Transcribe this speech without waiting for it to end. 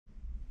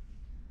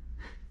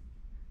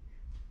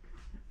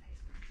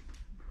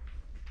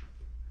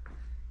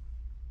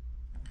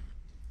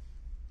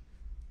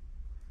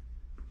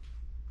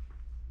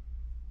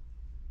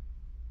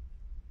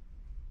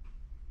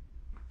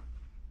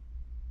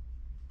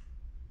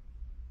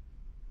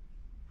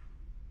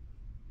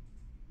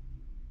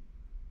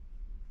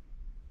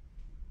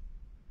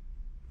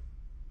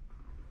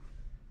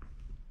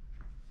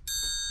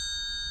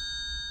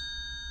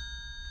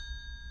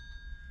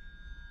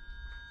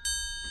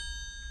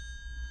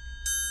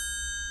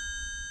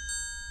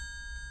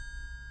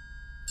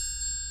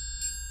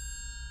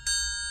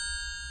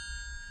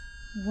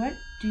What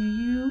do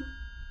you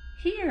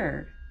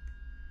hear?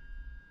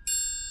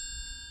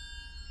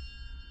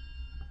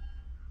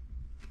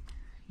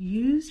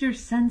 Use your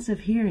sense of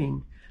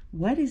hearing.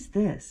 What is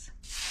this?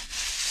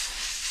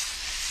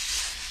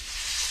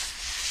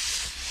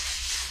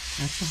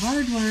 That's a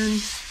hard one.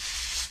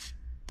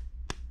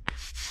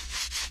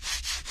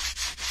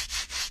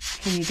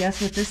 Can you guess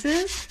what this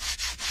is?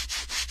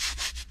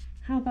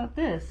 How about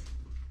this?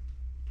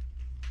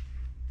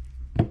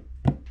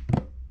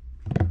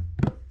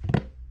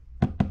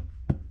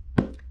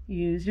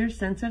 Use your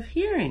sense of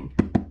hearing.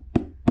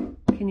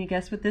 Can you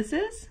guess what this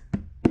is?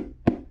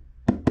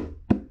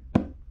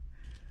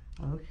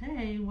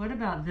 Okay, what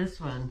about this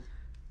one?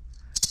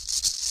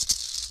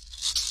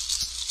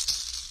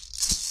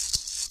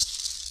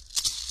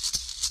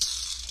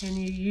 Can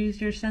you use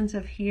your sense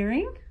of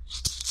hearing?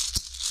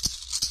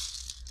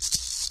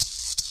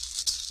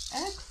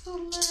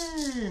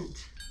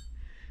 Excellent!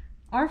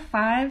 Our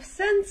 5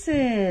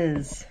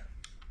 senses.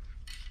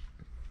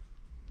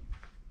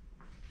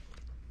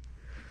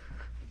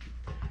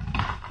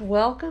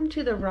 Welcome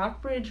to the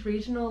Rockbridge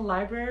Regional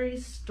Library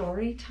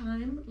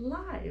Storytime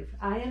Live.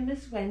 I am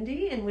Miss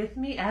Wendy, and with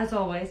me, as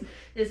always,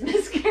 is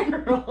Miss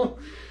Carol.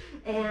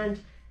 And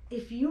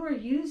if you were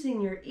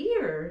using your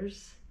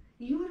ears,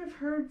 you would have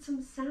heard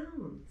some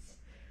sounds.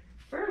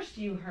 First,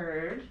 you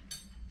heard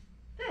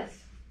this.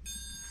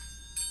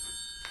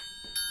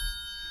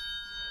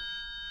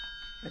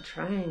 A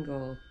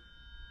triangle.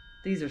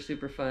 These are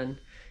super fun.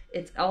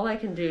 It's all I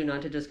can do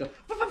not to just go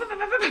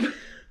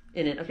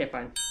in it. Okay,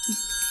 fine.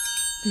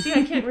 See,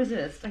 I can't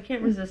resist. I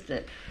can't resist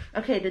it.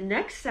 Okay, the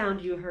next sound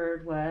you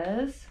heard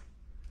was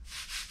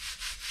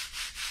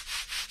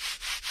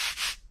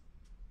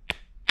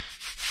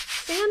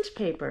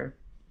sandpaper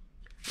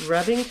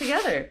rubbing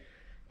together.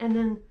 And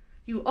then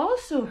you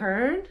also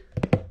heard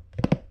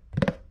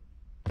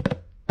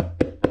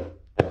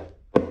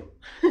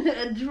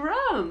a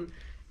drum.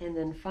 And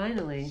then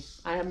finally,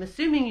 I am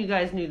assuming you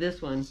guys knew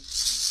this one, a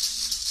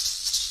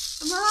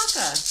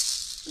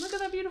maraca. Look at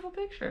that beautiful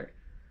picture.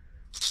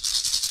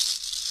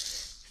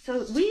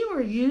 So we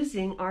were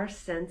using our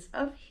sense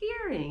of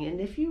hearing,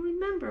 and if you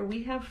remember,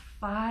 we have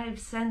 5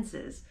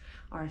 senses.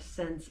 Our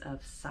sense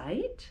of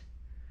sight,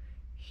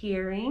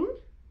 hearing,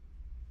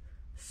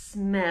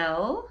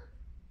 smell,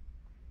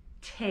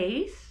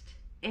 taste,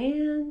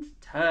 and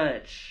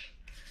touch.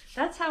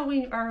 That's how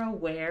we are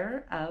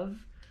aware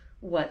of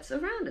what's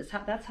around us.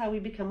 That's how we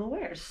become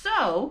aware.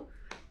 So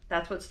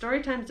that's what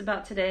Storytime's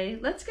about today.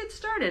 Let's get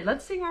started.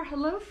 Let's sing our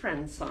Hello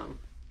Friends song.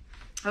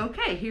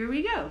 Okay, here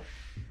we go.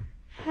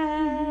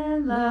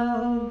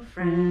 Hello,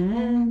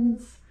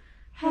 friends.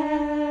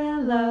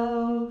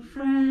 Hello,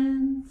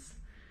 friends.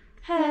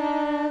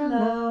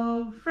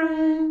 Hello,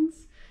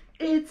 friends.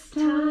 It's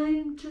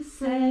time to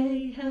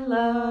say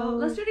hello.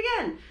 Let's do it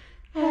again.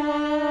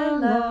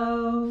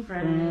 Hello,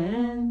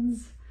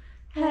 friends.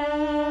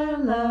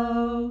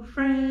 Hello,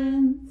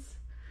 friends.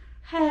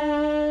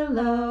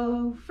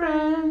 Hello,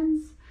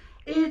 friends.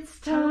 It's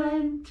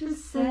time to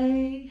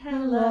say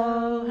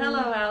hello.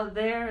 Hello out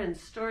there in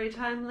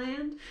Storytime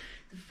land.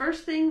 The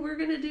first thing we're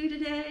going to do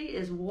today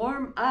is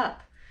warm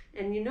up.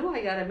 And you know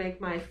I got to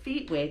make my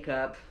feet wake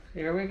up.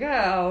 Here we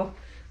go.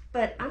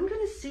 But I'm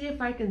going to see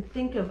if I can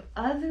think of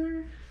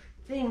other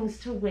things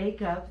to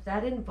wake up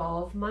that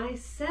involve my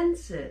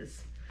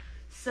senses.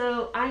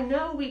 So I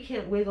know we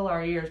can't wiggle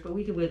our ears, but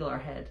we can wiggle our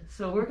head.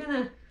 So we're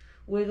going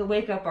to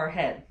wake up our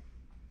head.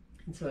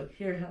 And so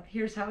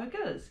here's how it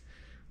goes.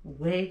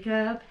 Wake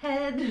up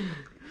head,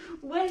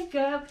 wake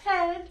up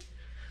head.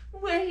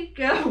 Wake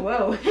up,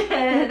 whoa,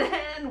 head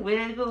and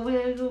wiggle,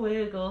 wiggle,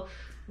 wiggle.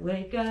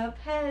 Wake up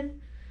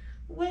head,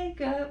 wake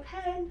up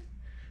head.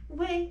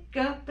 Wake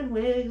up and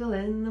wiggle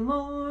in the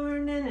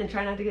morning. And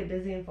try not to get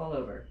dizzy and fall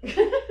over.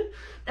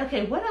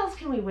 Okay, what else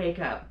can we wake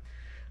up?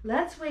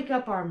 Let's wake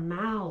up our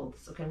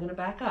mouths. Okay, I'm going to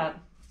back up.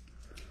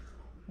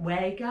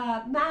 Wake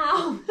up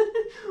mouth.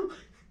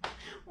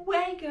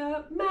 Wake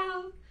up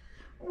mouth.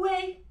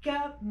 Wake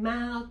up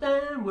mouth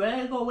and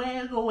wiggle,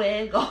 wiggle,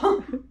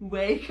 wiggle.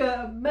 Wake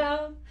up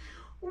mouth.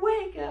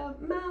 Wake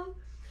up mouth.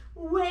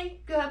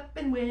 Wake up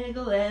and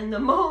wiggle in the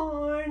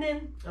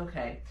morning.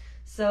 Okay,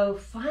 so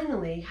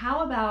finally,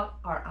 how about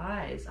our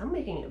eyes? I'm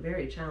making it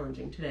very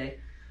challenging today.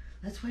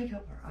 Let's wake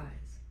up our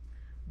eyes.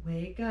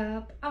 Wake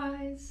up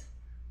eyes.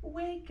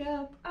 Wake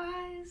up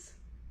eyes.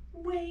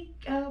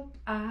 Wake up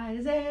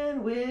eyes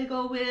and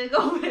wiggle,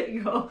 wiggle,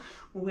 wiggle.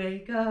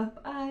 Wake up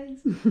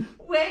eyes.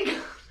 Wake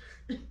up.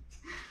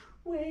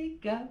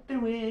 Wake up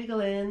and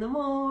wiggle in the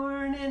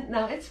morning.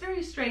 Now, it's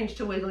very strange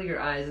to wiggle your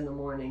eyes in the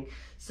morning.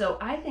 So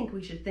I think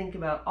we should think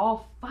about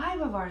all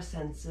 5 of our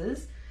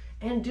senses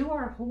and do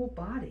our whole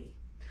body.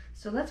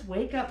 So let's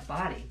wake up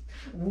body.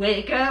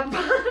 Wake up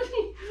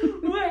body.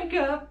 Wake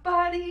up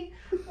body.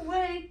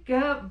 Wake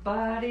up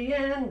body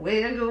and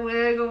wiggle,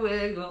 wiggle,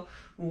 wiggle.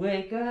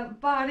 Wake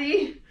up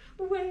body.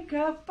 Wake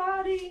up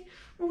body.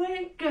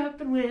 Wake up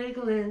and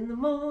wiggle in the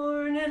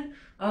morning.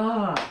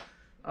 Ah,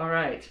 all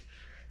right.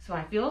 So So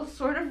I feel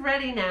sort of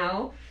ready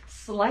now,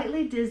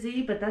 slightly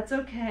dizzy, but that's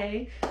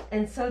okay.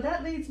 And so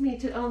that leads me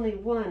to only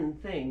one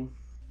thing.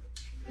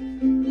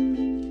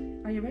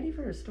 Are you ready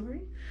for a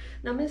story?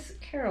 Now, Miss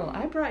Carol,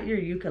 I brought your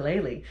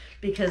ukulele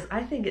because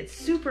I think it's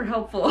super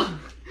helpful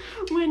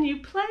when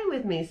you play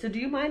with me. So do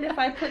you mind if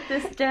I put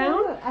this down?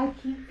 Oh, I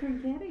keep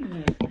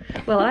forgetting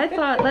it. Well, I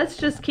thought let's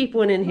just keep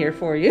one in here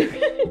for you.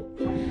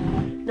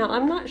 Now,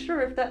 I'm not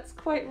sure if that's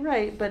quite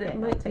right, but it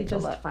might be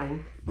just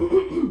fine.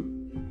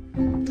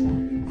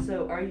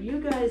 So are you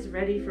guys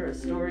ready for a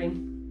story?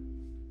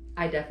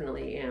 I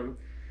definitely am.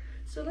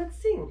 So let's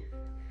sing.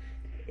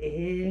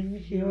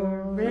 If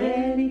you're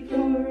ready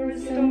for a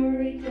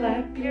story,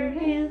 clap your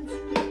hands.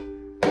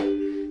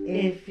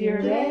 If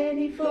you're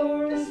ready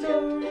for a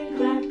story,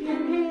 clap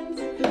your hands.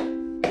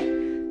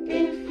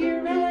 If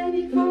you're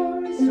ready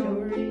for a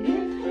story,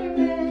 if you're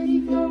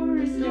ready for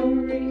a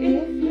story,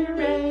 if you're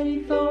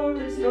ready for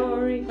a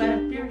story,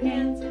 clap your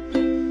hands.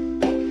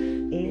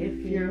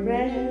 If you're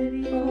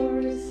ready for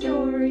a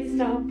story,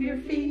 stomp your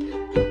feet.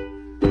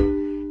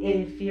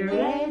 If you're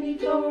ready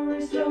for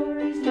a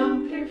story,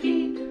 stomp your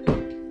feet.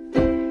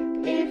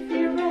 If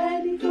you're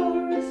ready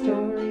for a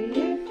story,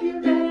 if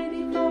you're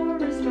ready for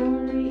a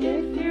story,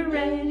 if you're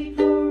ready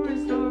for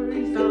a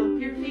story,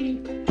 stomp your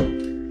feet.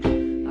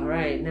 All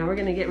right, now we're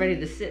going to get ready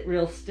to sit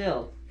real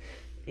still.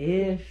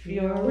 If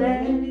you're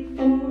ready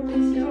for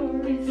a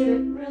story,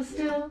 sit real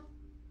still.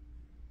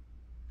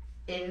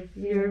 If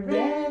you're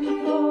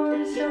ready for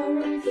a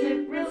story,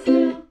 sit real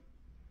still.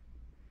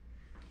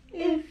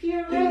 If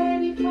you're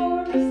ready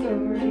for a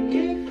story,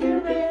 if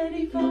you're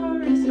ready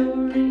for a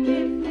story,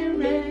 if you're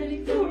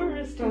ready for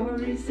a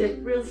story, sit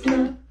real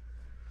still.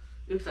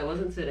 Oops, I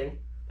wasn't sitting.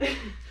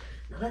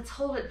 Now let's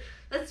hold it.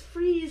 Let's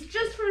freeze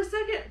just for a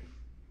second.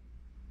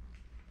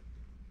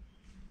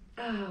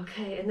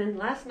 Okay, and then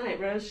last night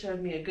Rose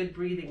showed me a good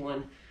breathing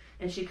one,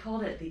 and she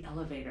called it the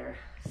elevator.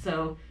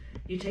 So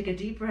you take a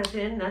deep breath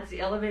in, that's the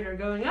elevator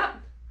going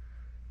up,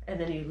 and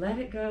then you let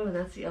it go, and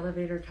that's the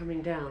elevator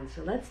coming down.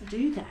 So let's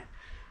do that.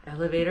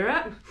 Elevator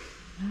up,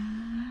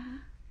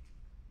 and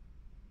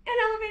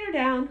elevator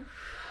down.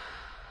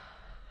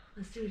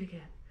 Let's do it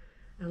again.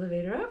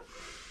 Elevator up,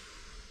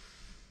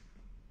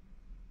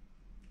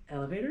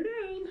 elevator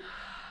down.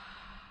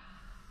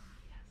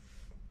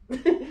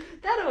 Yes.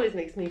 That always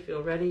makes me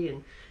feel ready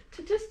and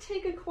to just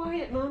take a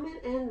quiet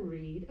moment and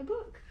read a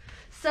book.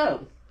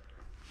 So,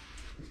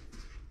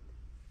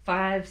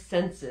 5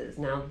 senses.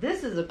 Now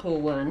this is a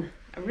cool one.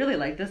 I really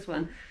like this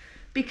one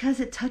because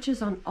it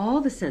touches on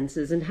all the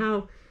senses and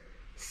how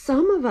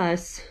some of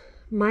us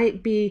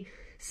might be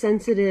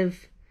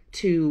sensitive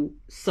to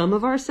some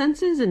of our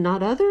senses and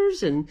not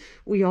others, and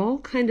we all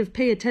kind of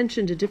pay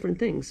attention to different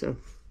things. So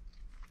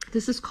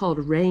this is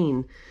called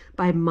Rain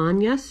by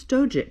Manya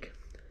Stojic.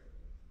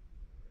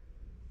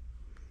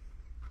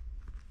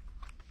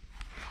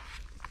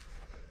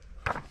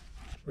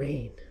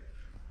 Rain.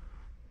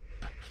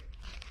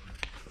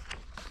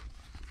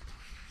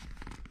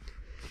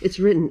 It's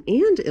written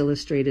and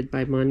illustrated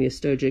by Manya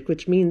Stojic,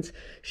 which means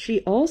she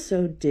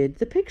also did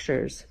the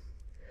pictures.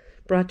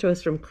 Brought to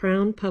us from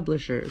Crown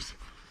Publishers.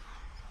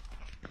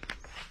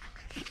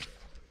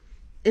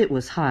 It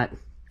was hot.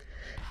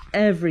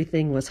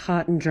 Everything was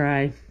hot and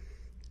dry.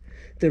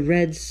 The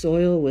red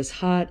soil was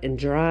hot and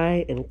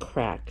dry and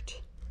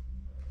cracked.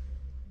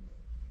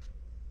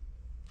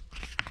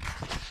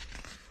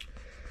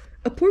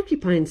 A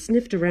porcupine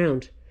sniffed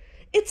around.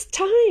 "It's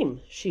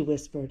time," she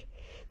whispered.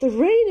 "The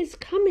rain is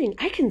coming.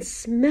 I can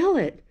smell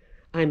it.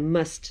 I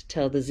must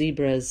tell the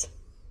zebras."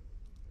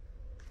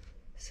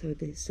 So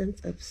the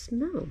sense of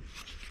smell.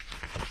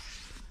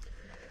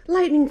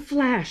 Lightning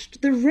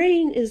flashed. "The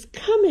rain is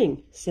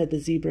coming," said the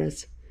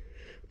zebras.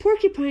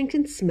 "Porcupine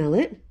can smell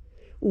it.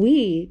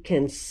 We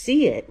can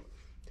see it.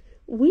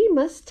 We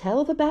must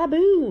tell the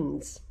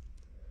baboons."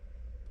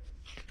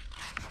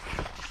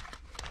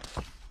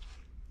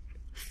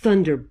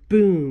 Thunder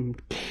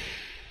boomed.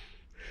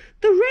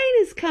 "The rain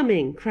is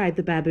coming," cried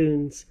the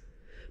baboons.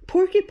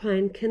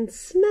 "Porcupine can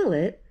smell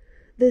it.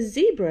 The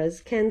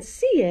zebras can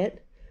see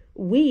it.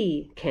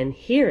 We can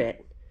hear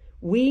it.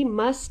 We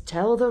must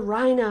tell the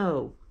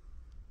rhino."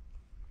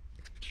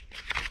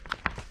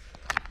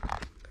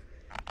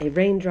 A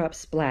raindrop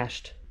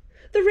splashed.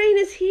 "The rain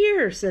is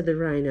here," said the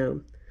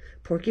rhino.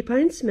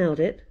 Porcupine smelled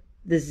it.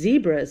 The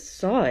zebras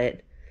saw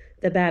it.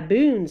 The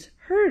baboons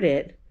heard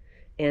it.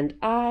 And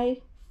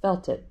I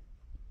felt it.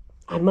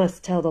 I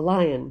must tell the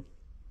lion.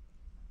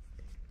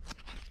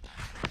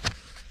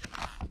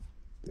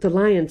 The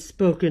lion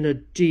spoke in a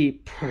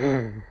deep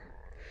purr.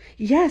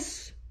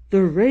 "Yes,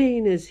 the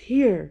rain is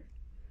here.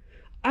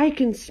 I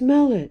can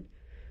smell it.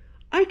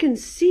 I can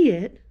see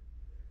it.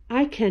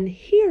 I can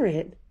hear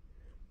it.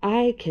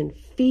 I can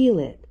feel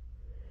it."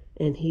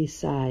 And he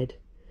sighed.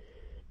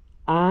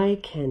 "I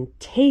can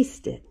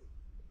taste it."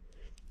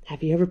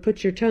 Have you ever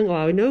put your tongue? Oh,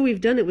 I know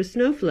we've done it with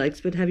snowflakes,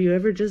 but have you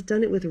ever just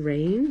done it with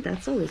rain?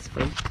 That's always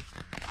fun.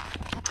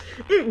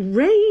 It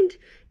rained,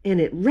 and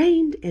it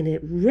rained, and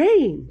it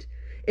rained.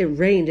 It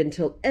rained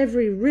until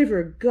every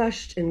river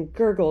gushed and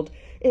gurgled.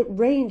 It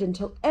rained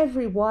until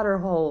every water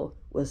hole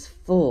was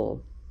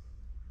full.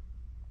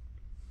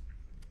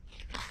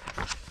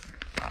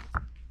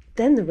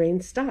 Then the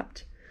rain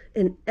stopped,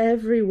 and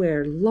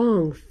everywhere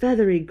long,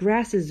 feathery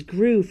grasses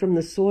grew from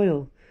the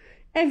soil.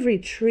 Every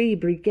tree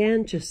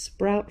began to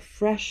sprout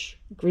fresh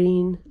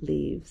green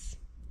leaves.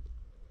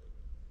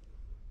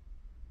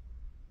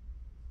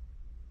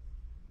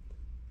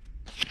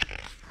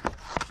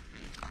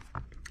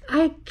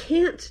 I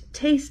can't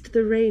taste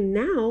the rain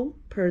now,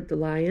 purred the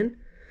lion,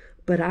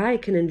 but I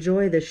can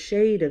enjoy the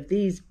shade of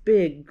these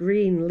big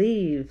green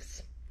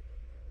leaves.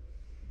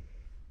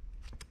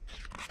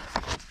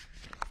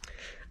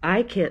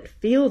 I can't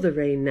feel the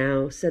rain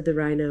now, said the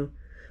rhino,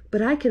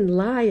 but I can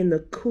lie in the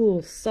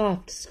cool,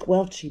 soft,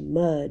 squelchy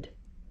mud.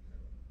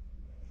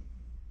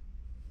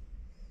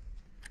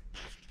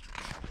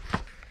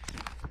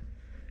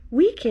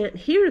 We can't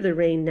hear the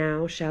rain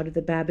now, shouted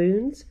the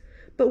baboons,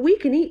 but we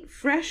can eat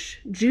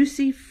fresh,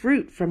 juicy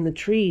fruit from the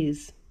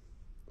trees.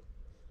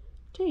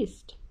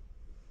 Taste.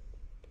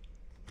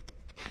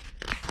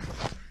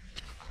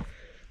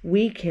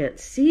 We can't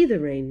see the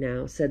rain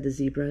now, said the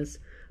zebras,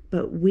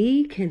 but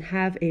we can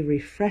have a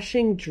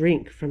refreshing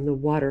drink from the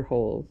water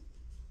hole.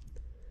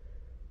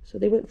 So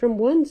they went from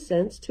one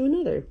sense to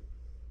another.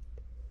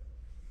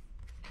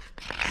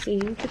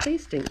 Seeing to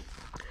tasting.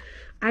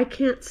 I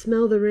can't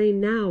smell the rain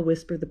now,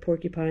 whispered the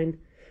porcupine,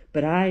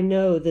 but I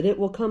know that it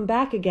will come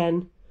back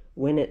again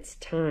when it's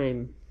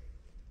time.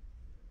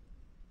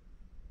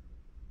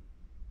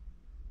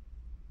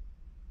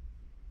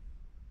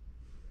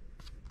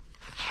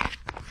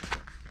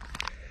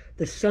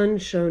 The sun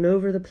shone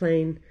over the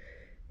plain.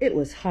 It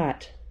was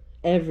hot.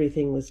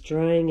 Everything was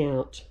drying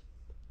out.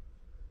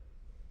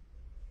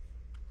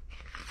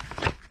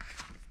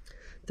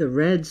 The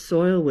red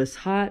soil was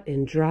hot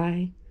and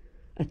dry.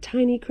 A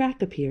tiny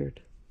crack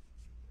appeared.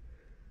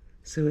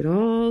 So it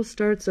all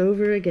starts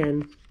over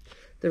again.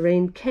 The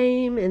rain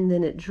came and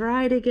then it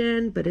dried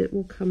again, but it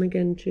will come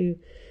again too.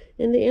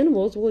 And the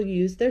animals will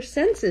use their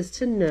senses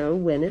to know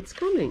when it's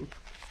coming.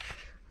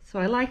 So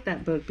I like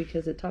that book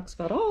because it talks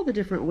about all the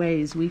different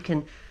ways we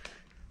can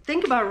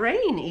think about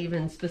rain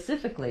even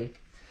specifically.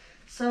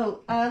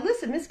 So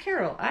listen, Miss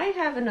Carol, I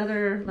have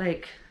another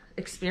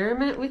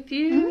experiment with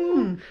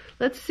you.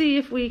 Let's see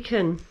if we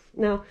can.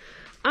 Now,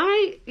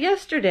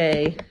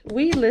 yesterday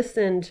we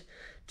listened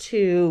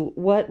to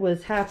what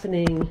was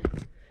happening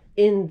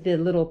in the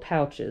little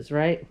pouches,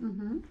 right?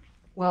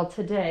 Well,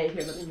 today,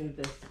 here, let me move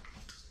this.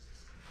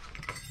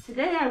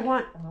 Today I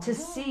want to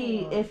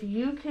see if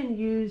you can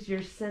use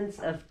your sense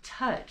of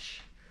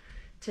touch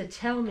to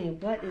tell me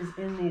what is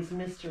in these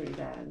mystery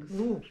bags.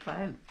 Ooh,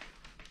 fun.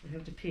 I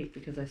have to peek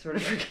because I sort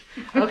of forget.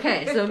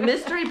 Okay, so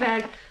mystery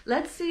bag.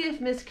 Let's see if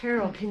Miss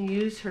Carol can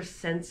use her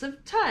sense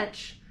of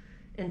touch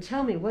and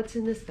tell me what's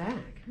in this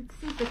bag. Let's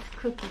see if it's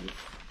cookies.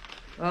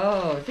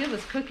 Oh, if it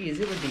was cookies,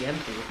 it would be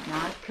empty.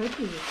 Not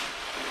cookies.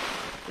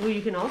 Well,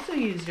 you can also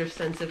use your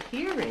sense of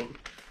hearing.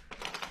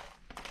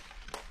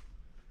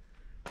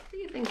 What do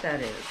you think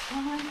that is?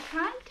 Well, I'm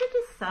trying to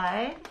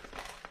decide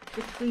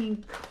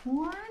between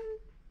corn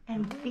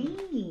and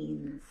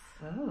beans.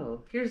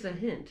 Oh, here's a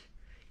hint.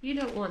 You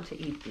don't want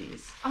to eat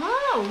these.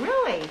 Oh,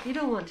 really? You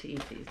don't want to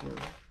eat these, no.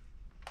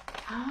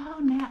 Oh,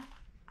 now,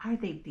 are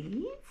they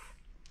beans?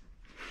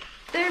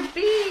 They're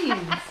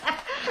beans.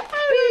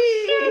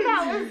 Sure,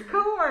 that was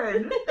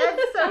corn.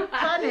 That's so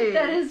funny.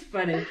 That is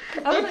funny.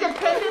 It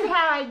depended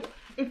how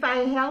if I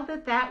held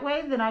it that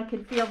way, then I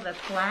could feel the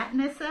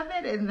flatness of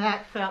it, and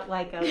that felt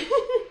like a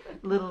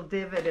little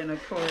divot in a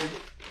corn.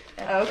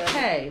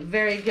 Okay,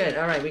 very good.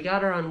 All right, we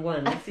got her on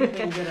one. Let's see if we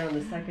can get her on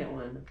the second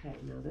one. Okay,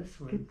 now this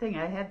one. Good thing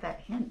I had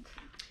that hint.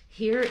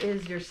 Here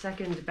is your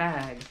second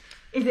bag.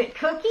 Is it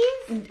cookies?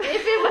 If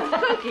it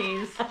was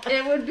cookies,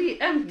 it would be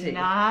empty.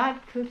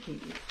 Not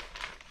cookies.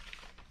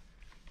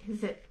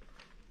 Is it?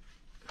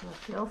 Will it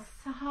feel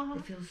soft?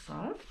 It feels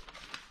soft?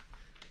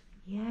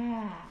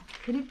 Yeah.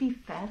 Could it be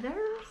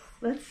feathers?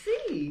 Let's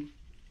see.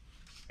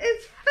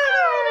 It's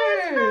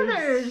feathers!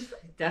 Feathers.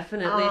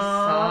 Definitely All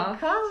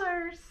soft.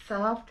 colors.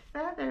 Soft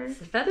feathers.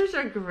 The feathers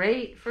are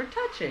great for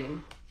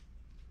touching.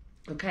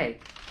 Okay,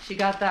 she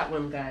got that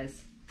one,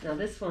 guys. Now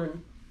this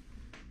one,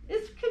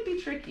 it could be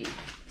tricky.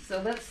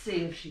 So let's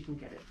see if she can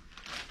get it.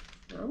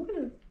 Now I'm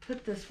going to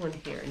put this one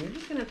here, and you're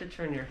just going to have to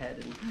turn your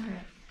head. And All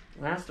right.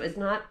 last one, it's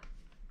not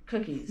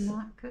cookies. It's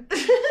not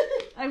cookies.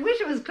 I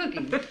wish it was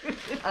cookies.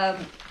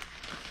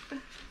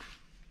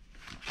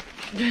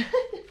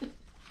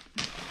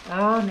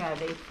 Oh, no,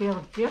 they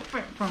feel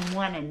different from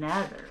one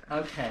another.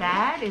 Okay.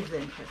 That is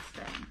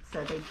interesting.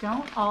 So they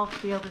don't all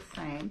feel the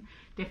same.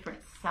 Different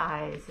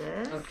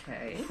sizes.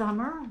 Okay. Some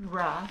are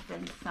rough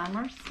and some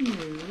are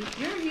smooth.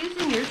 You're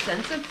using your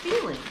sense of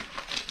feeling.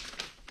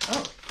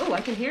 Oh,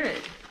 I can hear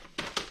it.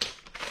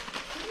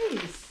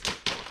 Nice.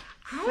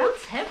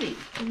 Sounds heavy.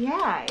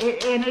 Yeah,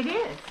 and it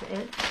is.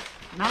 It's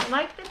not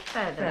like the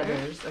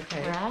feathers. Feathers,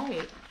 okay.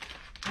 Right.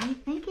 I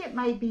think it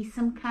might be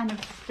some kind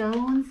of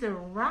stones or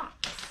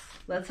rocks.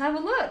 Let's have a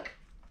look.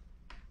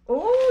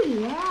 Oh,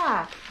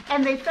 yeah.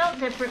 And they felt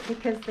different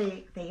because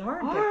they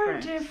are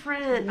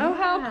different. Oh,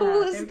 how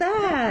cool is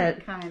that?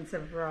 Different kinds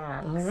of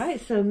rocks. All right,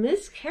 so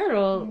Miss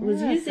Carol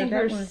was using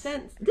her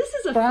sense. This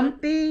is a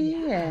bumpy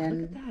fun,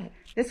 and look at that.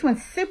 This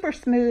one's super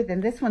smooth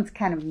and this one's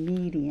kind of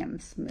medium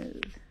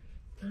smooth.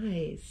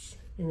 Nice.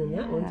 And then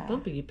that one's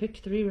bumpy. You picked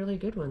 3 really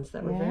good ones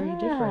that were very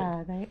different.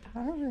 Yeah, they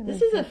are really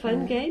This is a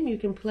fun game you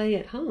can play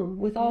at home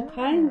with all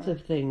kinds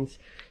of things.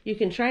 You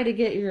can try to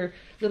get your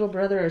little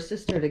brother or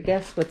sister to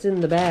guess what's in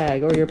the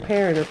bag, or your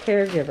parent or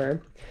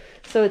caregiver.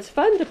 So it's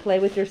fun to play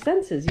with your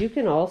senses. You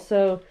can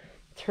also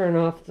turn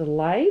off the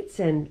lights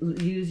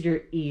and use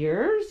your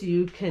ears.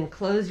 You can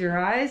close your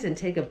eyes and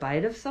take a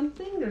bite of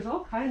something. There's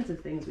all kinds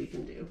of things we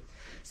can do.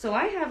 So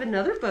I have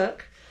another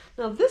book.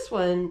 Now this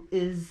one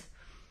is...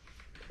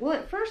 Well,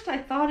 at first I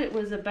thought it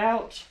was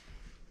about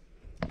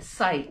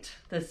sight,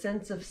 the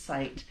sense of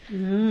sight.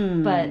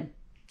 But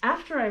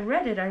after I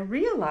read it, I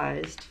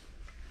realized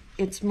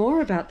it's more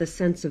about the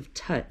sense of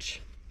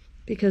touch.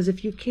 Because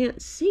if you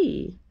can't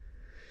see,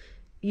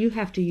 you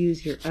have to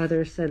use your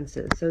other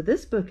senses. So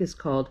this book is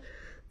called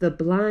The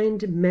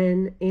Blind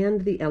Men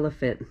and the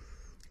Elephant.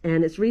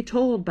 And it's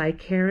retold by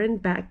Karen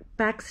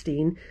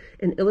Backstein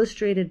and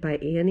illustrated by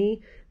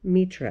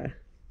Mitra.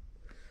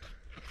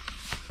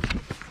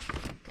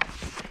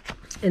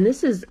 And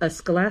this is a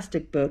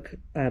Scholastic book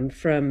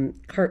from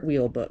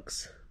Cartwheel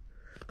books.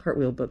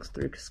 Cartwheel books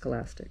through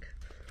Scholastic.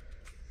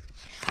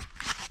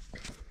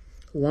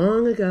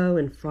 Long ago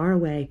and far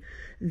away,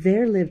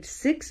 there lived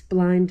 6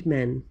 blind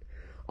men.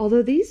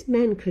 Although these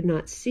men could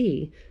not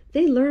see,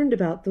 they learned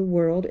about the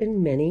world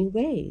in many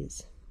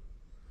ways.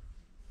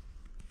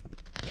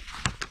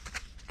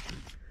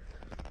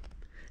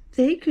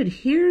 They could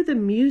hear the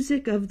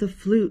music of the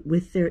flute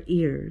with their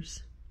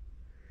ears.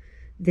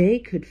 They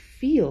could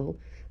feel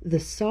the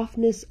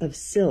softness of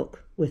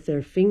silk with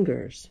their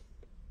fingers.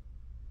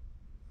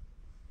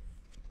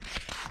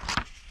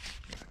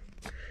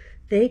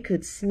 They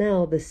could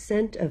smell the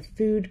scent of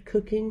food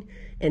cooking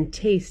and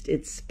taste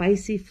its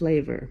spicy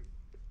flavor.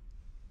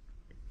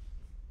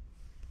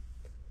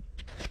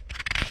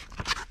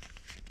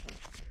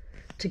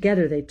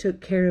 Together they took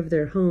care of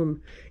their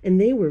home,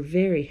 and they were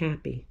very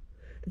happy.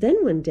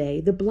 Then one day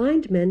the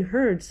blind men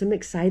heard some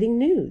exciting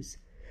news.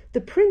 The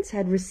prince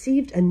had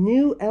received a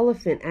new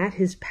elephant at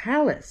his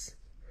palace.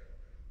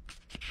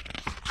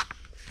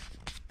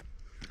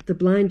 The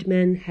blind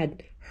men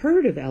had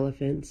heard of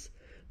elephants,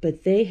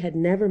 but they had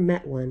never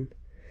met one.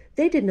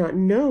 They did not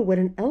know what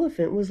an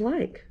elephant was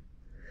like.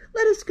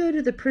 "Let us go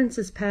to the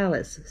prince's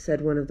palace,"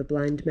 said one of the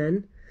blind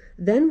men.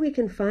 "Then we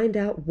can find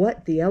out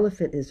what the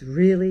elephant is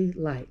really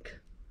like."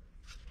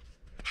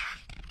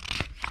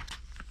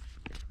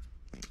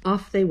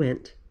 Off they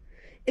went.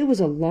 It was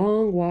a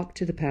long walk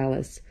to the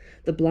palace.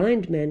 The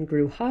blind men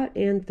grew hot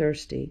and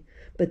thirsty,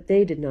 but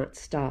they did not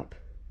stop.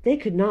 They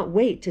could not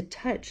wait to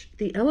touch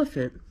the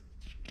elephant.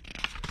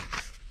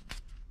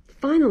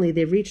 Finally,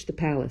 they reached the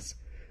palace.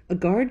 A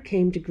guard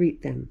came to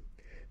greet them.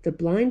 The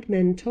blind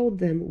men told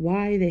them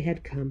why they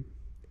had come.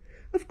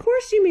 "Of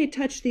course you may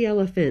touch the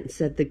elephant,"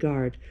 said the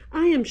guard.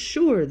 "I am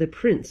sure the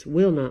prince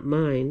will not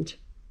mind."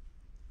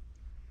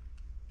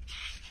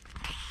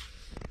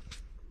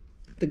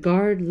 The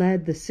guard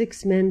led the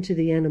 6 men to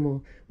the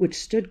animal, which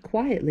stood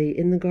quietly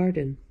in the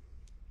garden.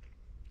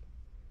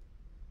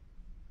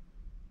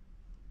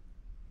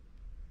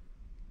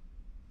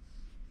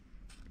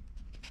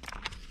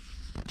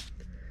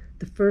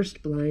 The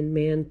first blind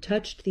man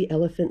touched the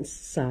elephant's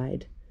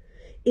side.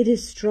 "It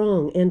is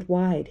strong and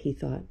wide," he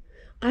thought.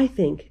 "I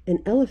think an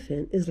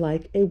elephant is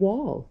like a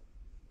wall."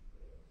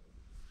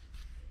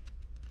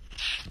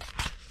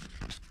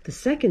 The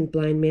second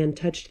blind man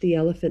touched the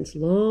elephant's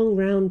long,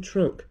 round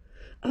trunk.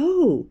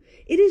 "Oh,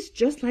 it is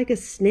just like a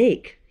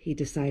snake," he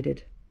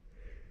decided.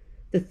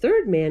 The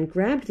third man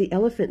grabbed the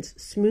elephant's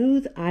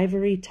smooth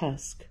ivory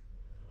tusk.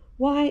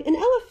 "Why, an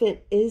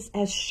elephant is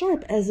as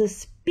sharp as a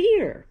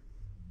spear."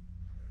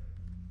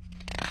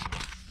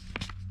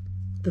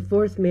 The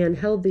fourth man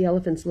held the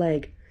elephant's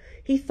leg.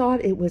 He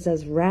thought it was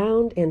as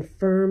round and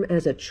firm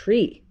as a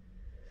tree.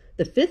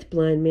 The fifth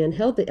blind man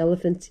held the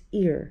elephant's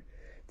ear.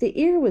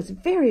 The ear was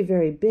very,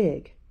 very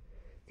big.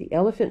 The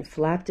elephant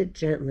flapped it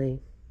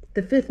gently.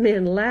 The fifth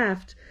man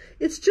laughed.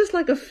 "It's just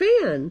like a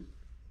fan."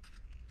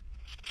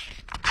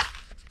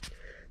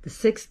 The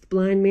sixth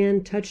blind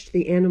man touched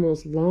the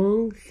animal's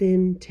long,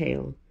 thin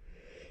tail.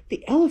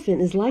 "The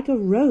elephant is like a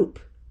rope,"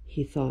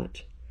 he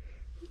thought.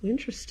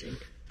 Interesting.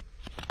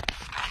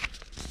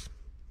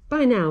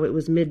 By now it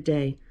was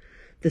midday.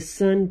 The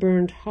sun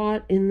burned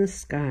hot in the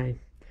sky.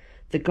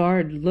 The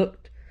guard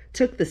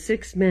took the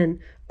 6 men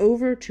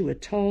over to a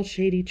tall,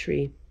 shady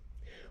tree.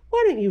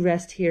 "Why don't you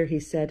rest here?" he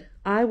said.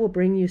 "I will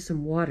bring you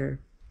some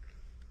water."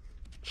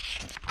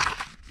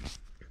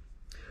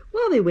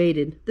 While they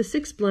waited, the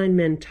 6 blind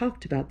men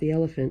talked about the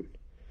elephant.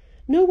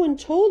 "No one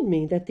told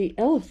me that the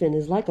elephant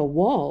is like a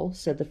wall,"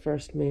 said the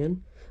first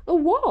man. "A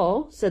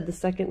wall?" said the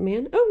second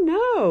man. "Oh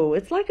no,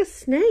 it's like a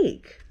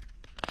snake."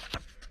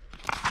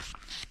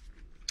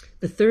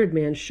 The third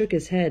man shook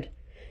his head.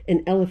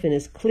 An elephant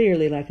is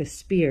clearly like a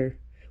spear.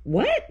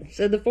 What?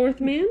 Said the fourth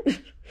man.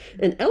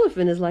 An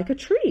elephant is like a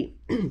tree.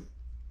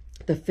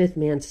 The fifth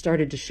man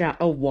started to shout,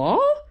 a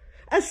wall?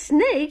 A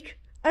snake?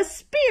 A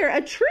spear?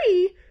 A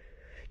tree?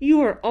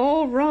 You are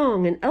all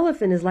wrong. An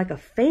elephant is like a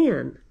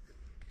fan.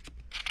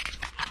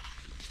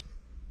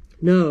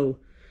 No,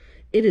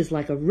 it is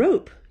like a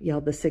rope,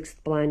 yelled the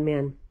sixth blind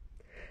man.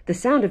 The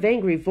sound of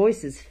angry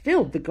voices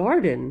filled the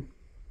garden.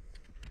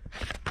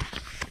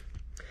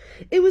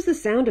 It was the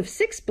sound of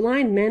 6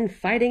 blind men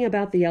fighting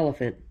about the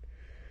elephant.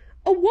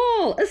 A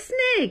wall, a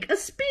snake, a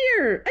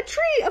spear, a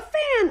tree, a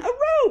fan, a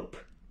rope.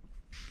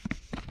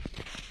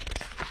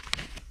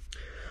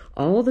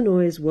 All the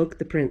noise woke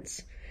the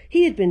prince.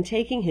 He had been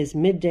taking his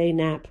midday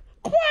nap.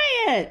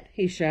 Quiet,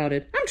 he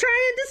shouted. I'm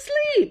trying to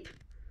sleep.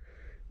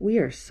 We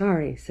are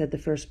sorry, said the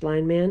first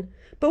blind man,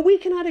 but we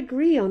cannot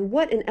agree on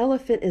what an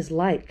elephant is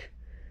like.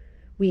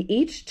 We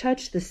each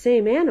touch the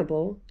same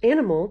animal,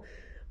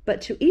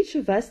 but to each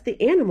of us the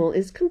animal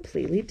is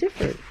completely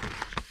different.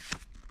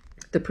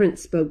 The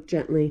prince spoke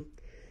gently.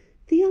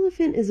 The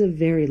elephant is a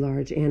very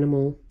large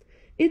animal.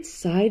 Its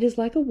side is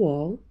like a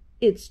wall.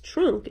 Its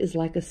trunk is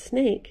like a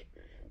snake.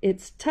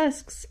 Its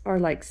tusks are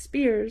like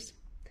spears.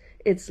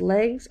 Its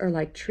legs are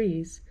like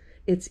trees.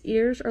 Its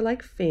ears are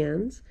like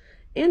fans.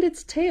 And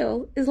its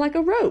tail is like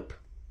a rope.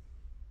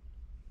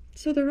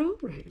 So they're all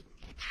right.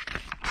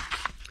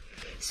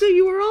 So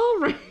you are all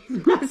right.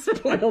 I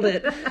spoiled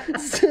it.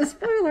 So,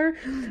 spoiler.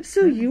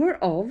 So you are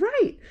all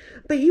right.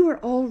 But you are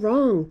all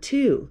wrong,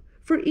 too.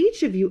 For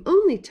each of you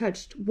only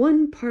touched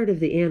one part of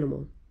the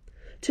animal.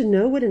 To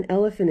know what an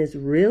elephant is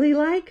really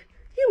like,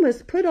 you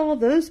must put all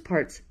those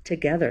parts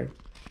together.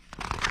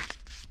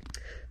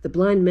 The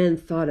blind men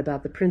thought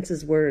about the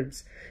prince's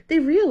words. They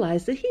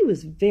realized that he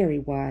was very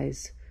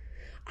wise.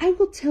 I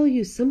will tell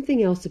you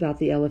something else about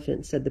the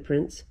elephant, said the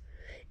prince.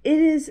 It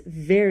is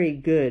very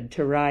good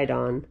to ride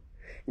on.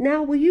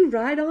 Now will you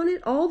ride on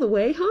it all the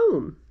way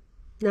home?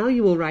 Now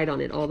you will ride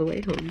on it all the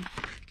way home.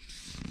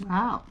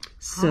 Wow.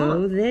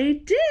 So they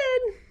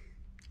did.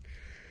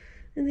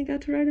 And they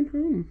got to ride him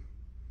home.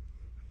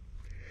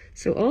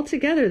 So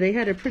altogether they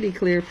had a pretty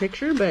clear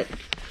picture,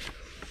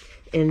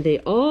 and they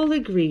all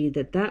agreed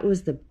that that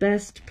was the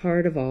best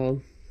part of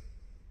all.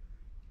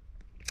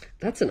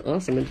 That's an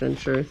awesome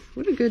adventure.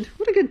 What a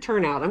good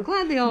turnout. I'm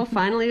glad they all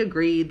finally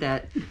agreed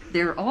that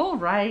they're all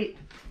right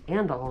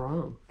and all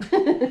wrong.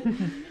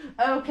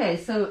 Okay,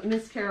 so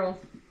Miss Carol,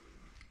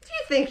 do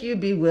you think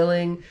you'd be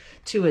willing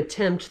to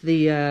attempt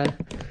the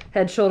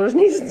head, shoulders,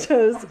 knees, and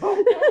toes?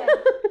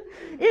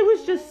 It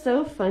was just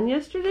so fun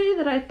yesterday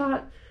that I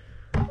thought,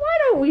 why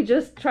don't we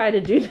just try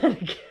to do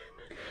that again?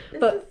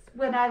 This is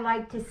what I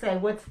like to say.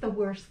 What's the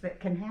worst that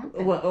can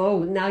happen? Well,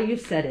 oh, now you've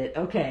said it.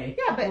 Okay.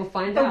 Yeah, but we'll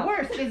find out. The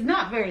worst is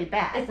not very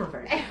bad. It's not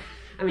very bad.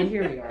 I mean,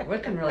 here we are.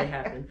 What can really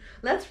happen?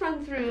 Let's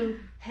run through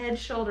head,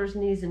 shoulders,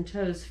 knees, and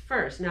toes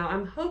first. Now,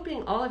 I'm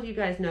hoping all of you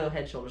guys know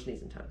head, shoulders,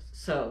 knees, and toes.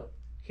 So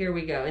here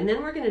we go. And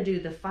then we're going to do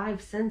the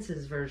 5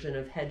 senses version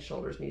of head,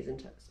 shoulders, knees, and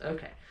toes.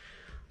 Okay.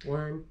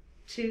 1,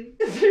 2,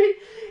 3.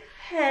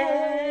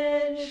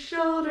 Head,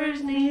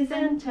 shoulders, knees,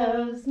 and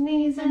toes,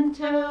 knees, and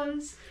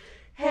toes.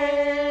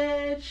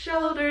 Head,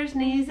 shoulders,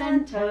 knees,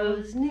 and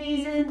toes,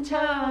 knees, and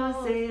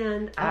toes,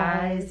 and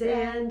eyes,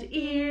 and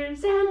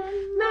ears,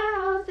 and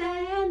mouth,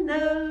 and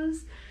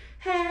nose.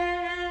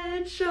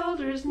 Head,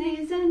 shoulders,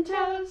 knees, and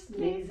toes,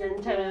 knees,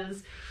 and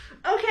toes.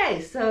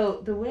 Okay,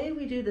 so the way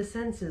we do the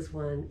senses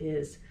one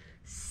is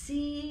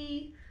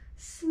see,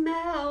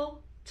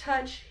 smell,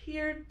 touch,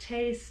 hear,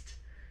 taste,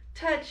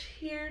 touch,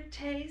 hear,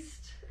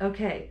 taste.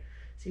 Okay,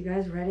 so you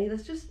guys ready?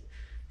 Let's just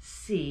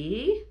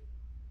see,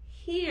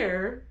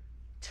 hear,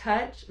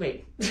 touch,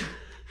 wait,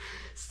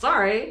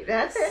 sorry.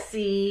 That's it.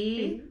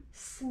 See,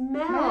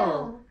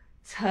 smell,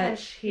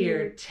 touch,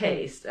 hear,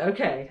 taste.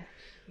 Okay.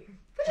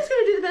 We're just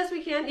going to do the best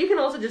we can. You can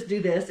also just do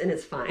this and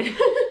it's fine.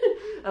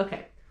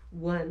 Okay.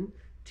 1,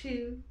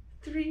 2,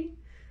 3.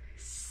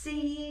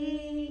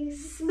 See,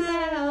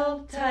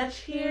 smell, touch,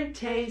 hear,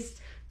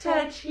 taste,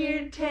 touch,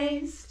 hear,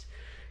 taste.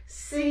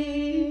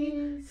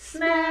 See,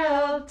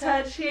 smell,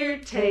 touch, hear,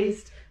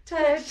 taste,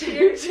 touch,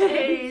 hear,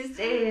 taste,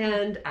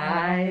 and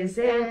eyes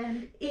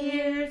and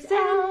ears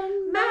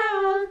and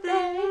mouth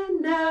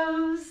and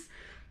nose.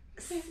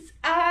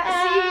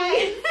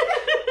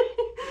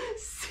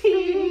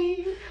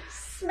 See,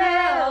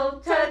 smell,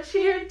 touch,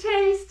 hear,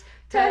 taste,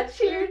 touch,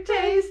 hear,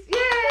 taste. Yay!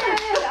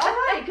 All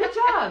right, good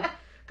job.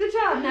 Good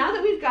job. Now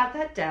that we've got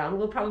that down,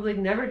 we'll probably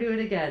never do it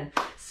again.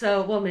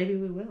 So, well, maybe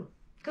we will.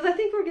 Because I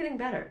think we're getting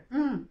better.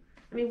 I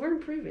mean, we're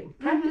improving.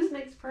 Practice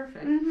makes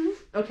perfect.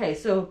 Okay,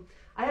 so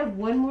I have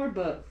one more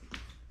book.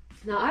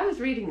 Now, I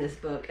was reading this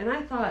book, and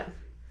I thought,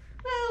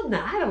 well,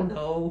 no, I don't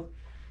know.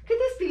 Could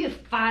this be a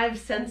 5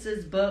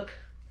 senses book?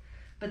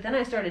 But then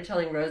I started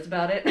telling Rose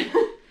about it,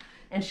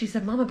 and she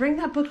said, Mama, bring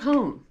that book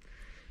home,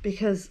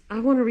 because I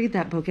want to read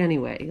that book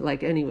anyway.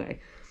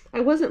 I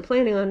wasn't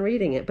planning on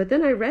reading it, but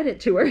then I read it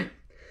to her,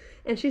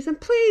 and she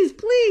said, please,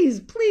 please,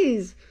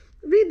 please,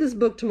 read this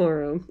book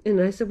tomorrow. And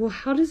I said, well,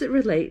 how does it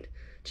relate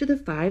to the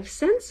 5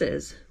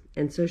 senses?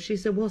 And so she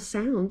said, well,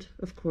 sound,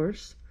 of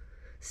course.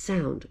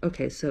 Sound.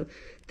 Okay, so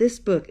this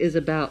book is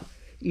about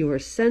your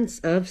sense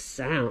of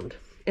sound.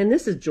 And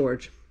this is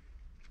George.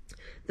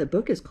 The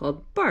book is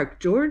called Bark,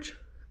 George,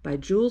 by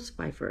Jules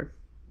Feiffer.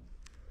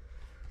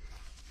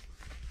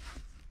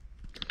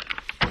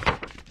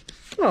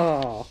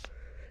 Oh,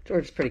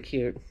 George is pretty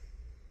cute.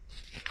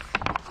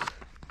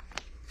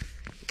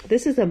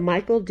 This is a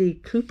Michael D.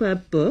 Capua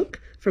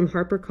book from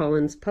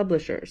HarperCollins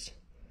Publishers.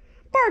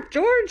 Bark,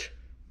 George!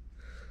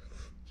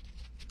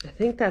 I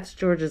think that's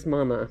George's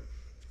mama.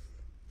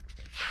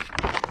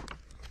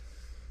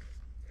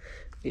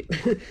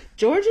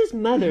 George's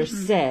mother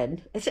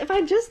said, if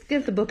I just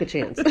give the book a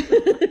chance.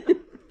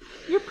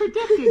 You're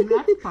predicting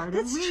that part.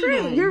 That's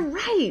true. You're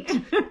right.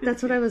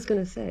 That's what I was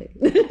going to say.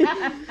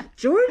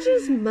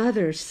 George's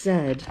mother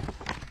said,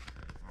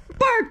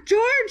 bark,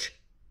 George!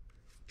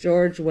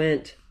 George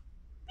went,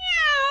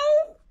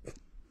 meow.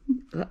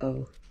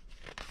 Uh-oh.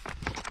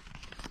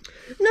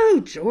 No,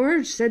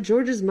 George, said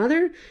George's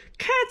mother.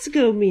 Cats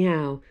go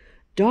meow.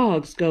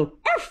 Dogs go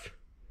arf.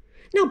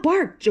 Now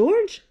bark,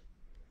 George.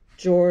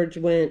 George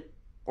went,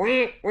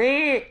 quack,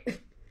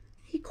 quack.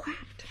 He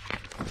quacked.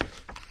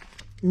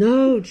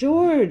 No,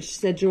 George,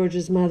 said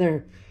George's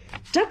mother.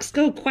 Ducks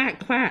go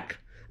quack, quack.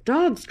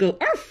 Dogs go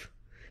arf.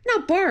 Now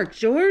bark,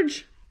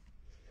 George.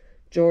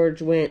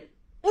 George went,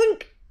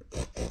 oink.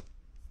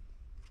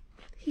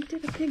 He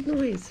did a pig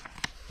noise.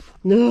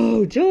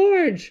 No,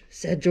 George,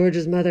 said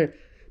George's mother.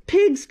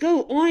 Pigs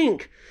go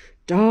oink.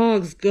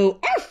 Dogs go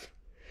arf.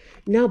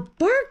 Now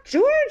bark,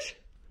 George.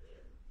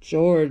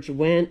 George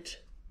went,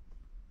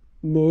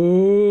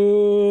 moo.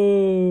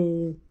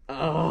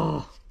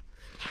 Oh,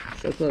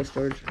 so close,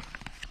 George.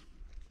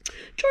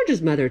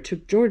 George's mother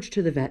took George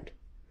to the vet.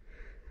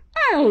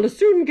 I'll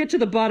soon get to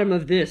the bottom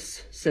of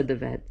this, said the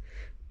vet.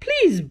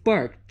 Please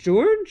bark,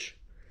 George.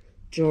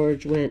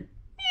 George went,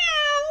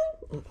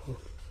 meow. Uh-oh.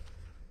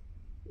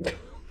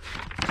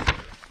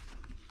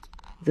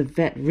 The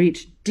vet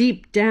reached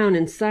deep down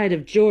inside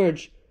of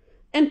George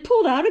and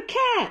pulled out a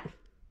cat.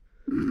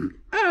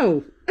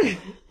 Oh.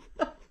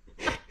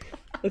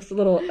 Looks a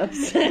little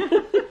upset.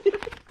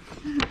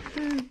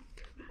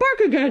 Bark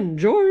again,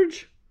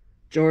 George.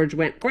 George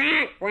went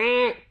quack,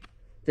 quack.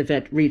 The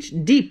vet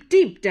reached deep,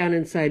 deep down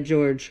inside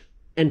George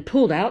and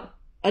pulled out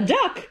a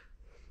duck.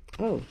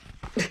 Oh.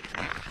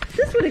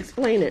 This would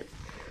explain it.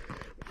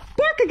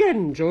 Bark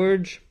again,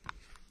 George.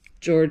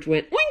 George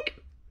went oink.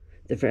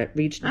 The vet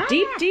reached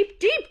deep, deep,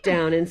 deep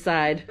down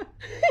inside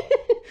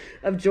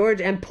of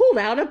George and pulled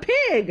out a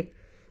pig.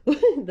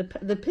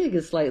 The pig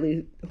is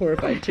slightly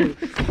horrified too.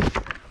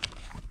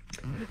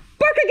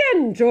 Bark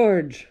again,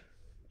 George.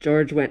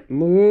 George went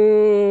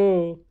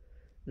moo.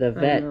 The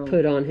vet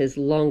put on his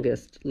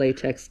longest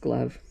latex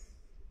glove.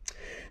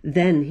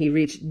 Then he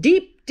reached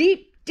deep,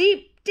 deep,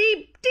 deep,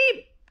 deep,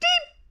 deep,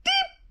 deep,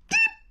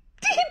 deep,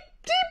 deep,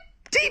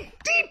 deep,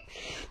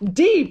 deep,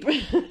 deep,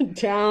 deep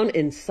down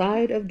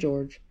inside of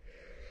George.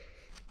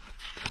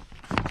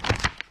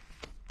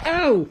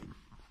 Oh,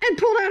 and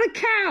pulled out a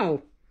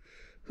cow.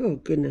 Oh,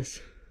 goodness.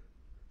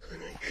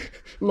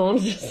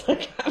 Mom's just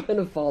like having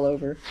to fall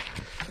over.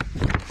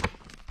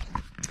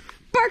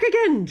 Bark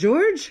again,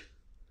 George.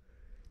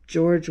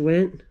 George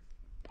went,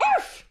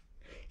 arf!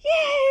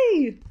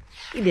 Yay!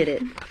 He did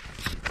it.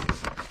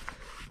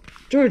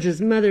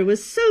 George's mother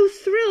was so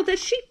thrilled that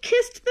she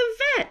kissed the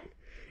vet,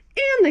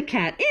 and the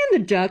cat, and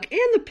the duck,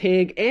 and the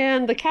pig,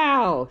 and the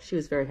cow. She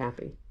was very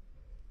happy.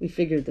 We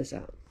figured this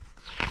out.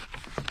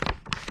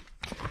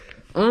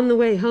 On the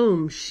way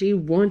home, she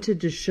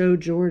wanted to show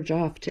George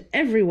off to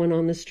everyone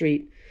on the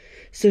street.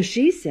 So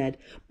she said,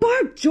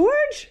 bark,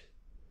 George!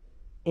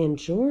 And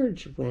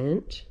George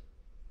went,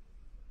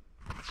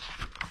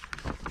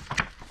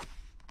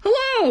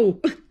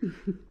 hello!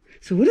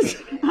 So what is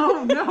it?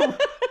 Oh, no.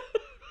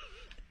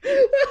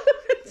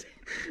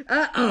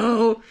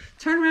 Uh-oh.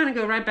 Turn around and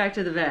go right back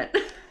to the vet.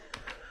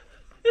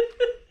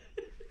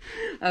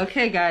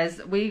 Okay, guys,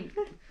 I'm going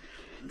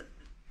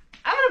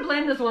to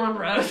blame this one on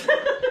Rose.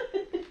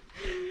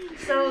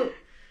 So,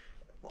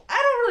 I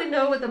don't really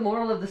know what the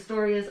moral of the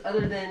story is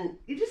other than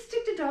you just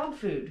stick to dog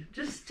food.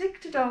 Just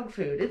stick to dog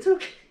food. It's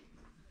okay.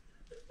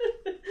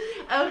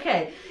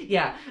 Okay,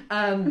 yeah.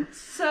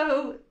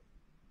 So,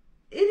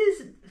 it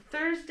is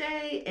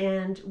Thursday,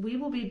 and we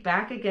will be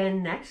back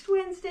again next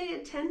Wednesday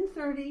at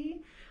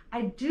 10:30.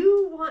 I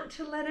do want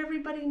to let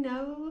everybody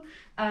know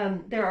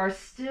there are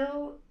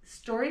still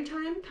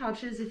Storytime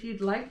pouches. If you'd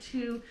like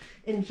to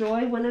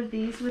enjoy one of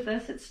these with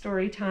us at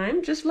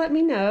Storytime, just let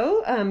me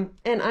know,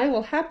 and I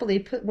will happily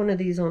put one of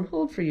these on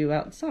hold for you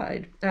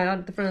outside, out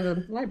at the front of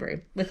the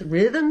library, with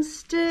rhythm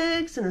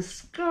sticks and a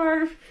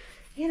scarf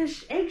and an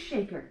egg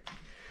shaker.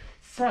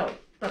 So,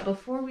 but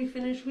before we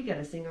finish, we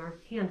gotta sing our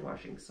hand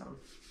washing song.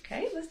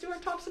 Okay, let's do our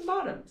tops and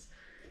bottoms.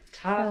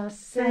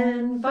 Tops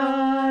and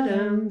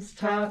bottoms,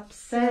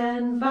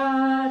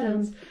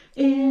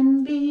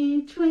 in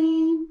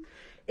between,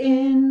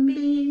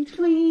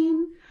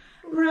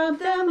 rub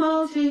them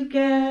all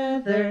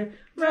together,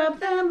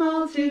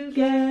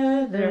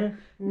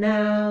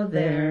 now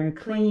they're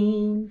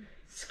clean.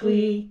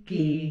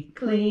 squeaky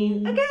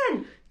clean.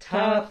 Again.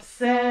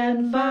 Tops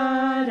and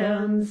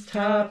bottoms,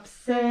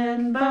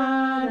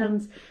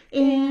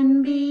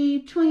 in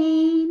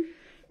between,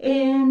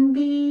 in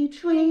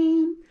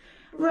between.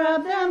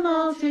 Rub them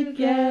all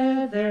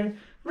together,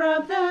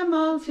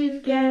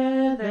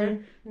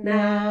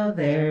 now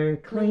they're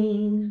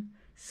clean,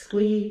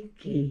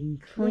 squeaky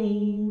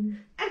clean.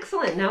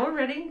 Excellent, now we're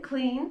ready and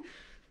clean.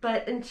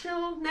 But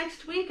until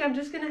next week, I'm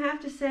just gonna have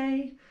to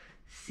say,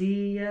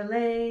 see ya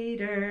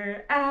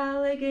later,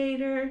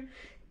 alligator.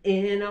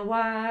 In a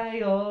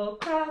while,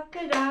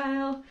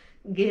 crocodile.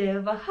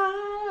 Give a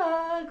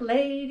hug,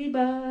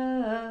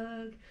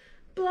 ladybug.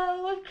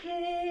 Blow a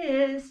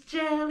kiss,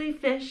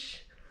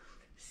 jellyfish.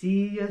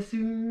 See ya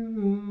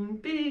soon,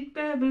 big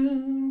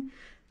baboon.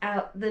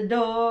 Out the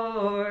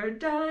door,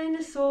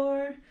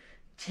 dinosaur.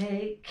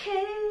 Take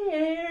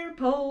care,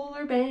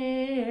 polar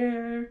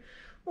bear.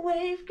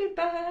 Wave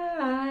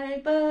goodbye,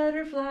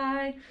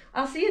 butterfly.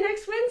 I'll see you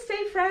next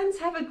Wednesday, friends.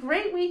 Have a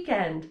great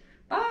weekend.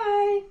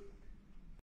 Bye.